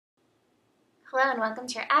Hello and welcome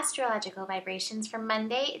to your astrological vibrations for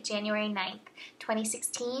Monday, January 9th,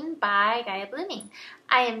 2016 by Gaia Blooming.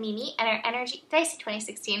 I am Mimi and our energy, did I say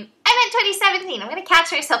 2016? I meant 2017. I'm going to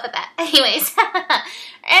catch myself at that. Anyways, our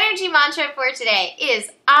energy mantra for today is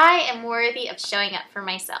I am worthy of showing up for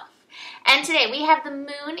myself. And today we have the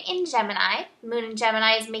moon in Gemini. Moon in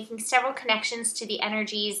Gemini is making several connections to the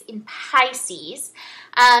energies in Pisces.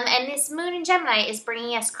 And this moon in Gemini is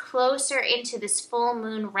bringing us closer into this full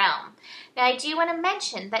moon realm. Now I do want to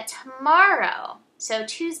mention that tomorrow, so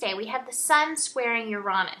Tuesday, we have the sun squaring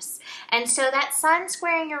Uranus. And so that sun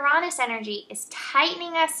squaring Uranus energy is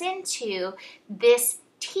tightening us into this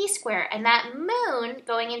T-square, and that moon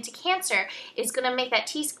going into Cancer is going to make that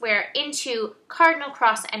T-square into cardinal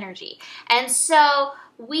cross energy. And so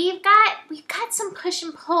we've got some push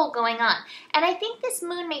and pull going on. And I think this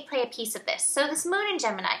moon may play a piece of this. So this moon in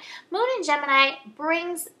Gemini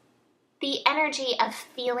brings the energy of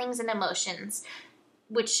feelings and emotions,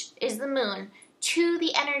 which is the moon, to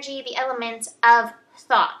the energy, the element of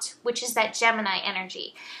thought, which is that Gemini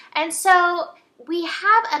energy. And so we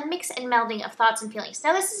have a mix and melding of thoughts and feelings.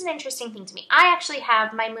 Now, this is an interesting thing to me. I actually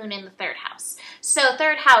have my moon in the third house. So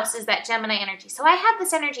third house is that Gemini energy. So I have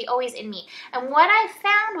this energy always in me. And what I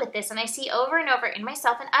found with this, and I see over and over in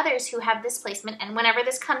myself and others who have this placement, and whenever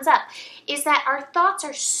this comes up, is that our thoughts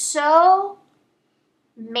are so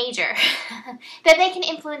major that they can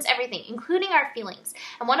influence everything, including our feelings.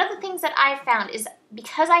 And one of the things that I've found is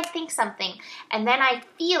because I think something and then I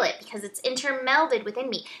feel it because it's intermelded within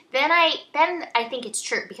me, then I think it's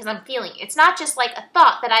true because I'm feeling it. It's not just like a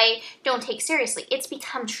thought that I don't take seriously. It's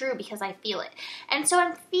become true because I feel it. And so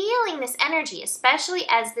I'm feeling this energy, especially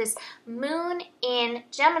as this moon in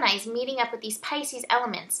Gemini is meeting up with these Pisces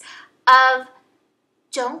elements of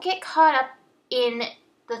don't get caught up in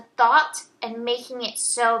the thought and making it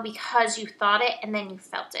so because you thought it and then you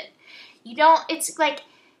felt it. You don't, it's like,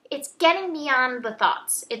 it's getting beyond the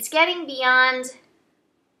thoughts. It's getting beyond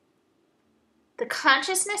the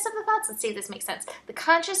consciousness of the thoughts. Let's see if this makes sense. The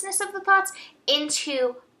consciousness of the thoughts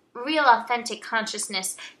into real authentic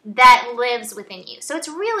consciousness that lives within you. So it's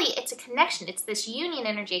a connection. It's this union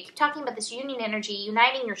energy. I keep talking about this union energy,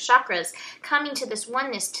 uniting your chakras, coming to this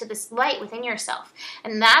oneness, to this light within yourself.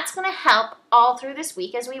 And that's going to help all through this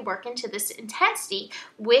week as we work into this intensity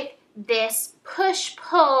with this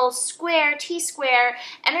push-pull square, T-square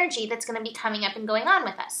energy that's going to be coming up and going on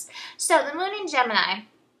with us. So the moon in Gemini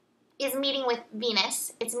is meeting with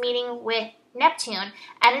Venus. It's meeting with Neptune,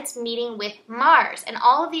 and it's meeting with Mars. And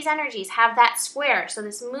all of these energies have that square. So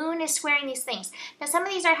this moon is squaring these things. Now, some of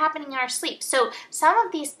these are happening in our sleep. So some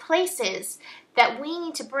of these places that we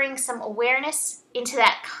need to bring some awareness into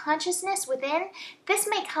that consciousness within, this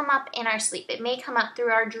may come up in our sleep. It may come up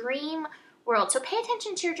through our dream world. So pay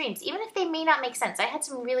attention to your dreams, even if they may not make sense. I had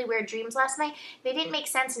some really weird dreams last night. They didn't make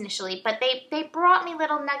sense initially, but they brought me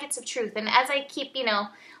little nuggets of truth. And as I keep,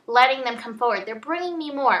 letting them come forward, they're bringing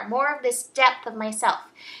me more of this depth of myself.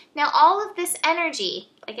 Now, all of this energy,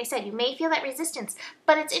 like I said, you may feel that resistance,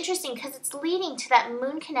 but it's interesting because it's leading to that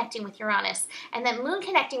moon connecting with Uranus. And that moon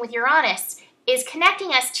connecting with Uranus is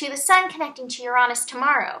connecting us to the sun connecting to Uranus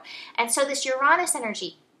tomorrow. And so this Uranus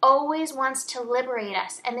energy always wants to liberate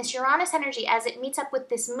us. And this Uranus energy, as it meets up with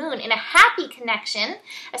this moon in a happy connection,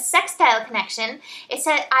 a sextile connection,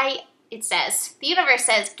 the universe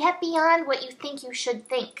says, get beyond what you think you should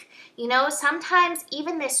think. Sometimes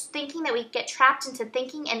even this thinking that we get trapped into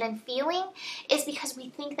thinking and then feeling is because we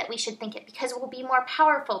think that we should think it, because it will be more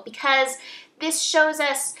powerful, because this shows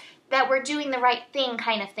us that we're doing the right thing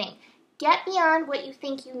kind of thing. Get beyond what you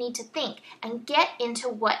think you need to think and get into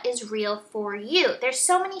what is real for you. There's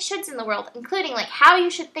so many shoulds in the world, including like how you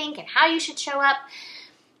should think and how you should show up.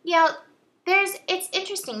 It's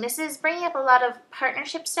interesting. This is bringing up a lot of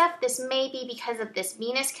partnership stuff. This may be because of this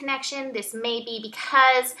Venus connection. This may be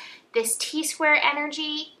because this T-square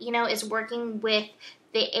energy, is working with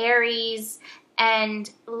the Aries and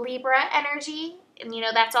Libra energy. And,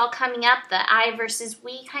 that's all coming up, the I versus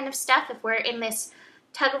we kind of stuff if we're in this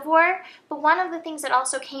tug of war. But one of the things that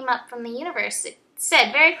also came up from the universe, it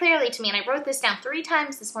said very clearly to me, and I wrote this down 3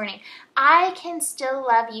 times this morning, I can still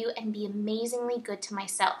love you and be amazingly good to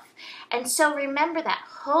myself. And so remember that,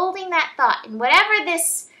 holding that thought, and whatever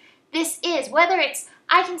this is, whether it's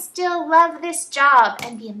I can still love this job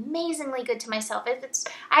and be amazingly good to myself. If it's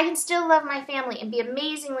I can still love my family and be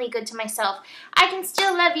amazingly good to myself. I can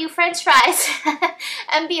still love you French fries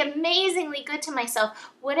and be amazingly good to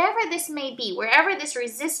myself. Whatever this may be, wherever this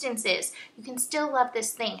resistance is, you can still love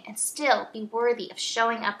this thing and still be worthy of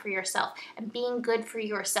showing up for yourself and being good for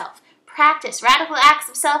yourself. Practice radical acts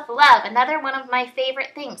of self-love, another one of my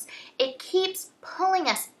favorite things. It keeps pulling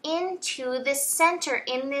us into this center,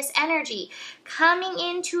 in this energy. Coming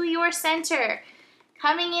into your center.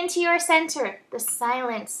 Coming into your center. The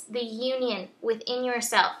silence, the union within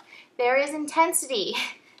yourself. There is intensity.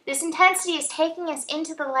 This intensity is taking us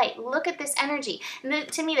into the light. Look at this energy. And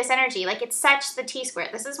to me, this energy, like it's such the T-square.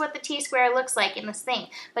 This is what the T-square looks like in this thing.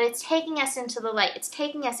 But it's taking us into the light. It's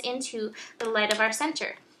taking us into the light of our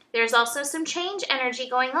center. There's also some change energy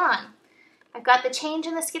going on. I've got the change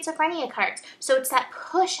in the schizophrenia cards. So it's that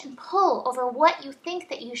push and pull over what you think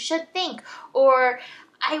that you should think. Or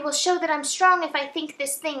I will show that I'm strong if I think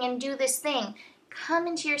this thing and do this thing. Come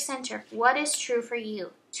into your center. What is true for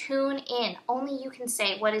you? Tune in. Only you can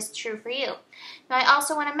say what is true for you. Now, I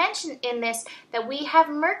also want to mention in this that we have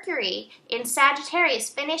Mercury in Sagittarius,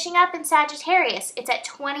 finishing up in Sagittarius. It's at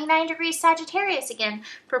 29 degrees Sagittarius again,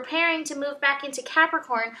 preparing to move back into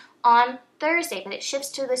Capricorn on Thursday, but it shifts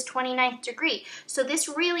to this 29th degree. So this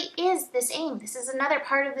really is this aim. This is another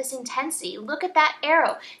part of this intensity. Look at that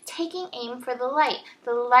arrow, taking aim for the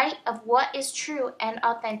light of what is true and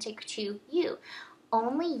authentic to you.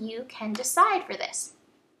 Only you can decide for this.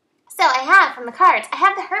 So I have from the cards, I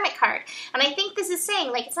have the Hermit card. And I think this is saying,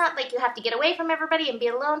 like, it's not like you have to get away from everybody and be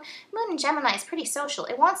alone. Moon in Gemini is pretty social.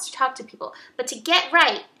 It wants to talk to people. But to get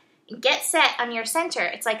right and get set on your center,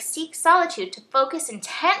 it's like seek solitude to focus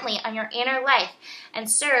intently on your inner life and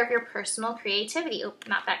serve your personal creativity. Oh,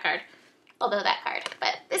 not that card. Although that card,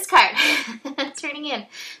 but this card, turning in.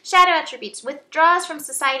 Shadow attributes, withdraws from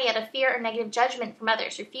society out of fear or negative judgment from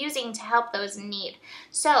others, refusing to help those in need.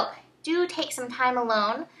 So do take some time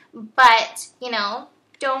alone, but, you know,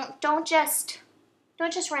 don't just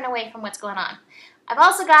run away from what's going on. I've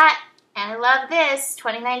also got, and I love this,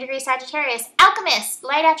 29 degrees Sagittarius, Alchemist,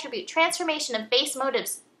 light attribute, transformation of base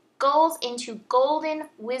motives, goals into golden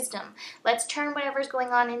wisdom. Let's turn whatever's going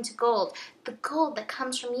on into gold. The gold that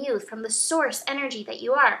comes from you, from the source energy that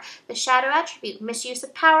you are. The shadow attribute, misuse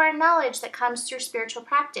of power and knowledge that comes through spiritual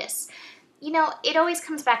practice. You know, it always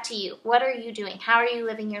comes back to you. What are you doing? How are you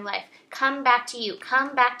living your life? Come back to you.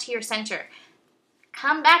 Come back to your center.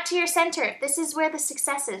 Come back to your center. This is where the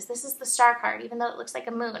success is. This is the star card, even though it looks like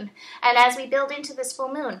a moon. And as we build into this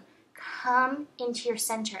full moon, come into your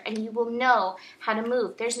center and you will know how to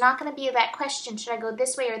move. There's not going to be that question, should I go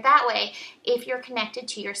this way or that way, if you're connected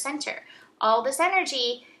to your center. All this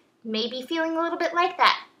energy may be feeling a little bit like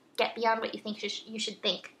that. Get beyond what you think you should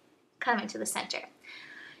think. Come into the center.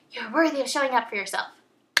 You're worthy of showing up for yourself.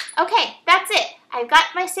 Okay, that's it. I've got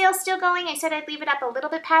my sales still going. I said I'd leave it up a little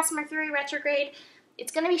bit past Mercury retrograde.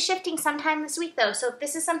 It's going to be shifting sometime this week, though, so if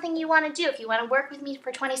this is something you want to do, if you want to work with me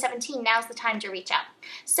for 2017, now's the time to reach out.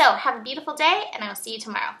 So, have a beautiful day, and I will see you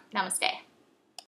tomorrow. Namaste.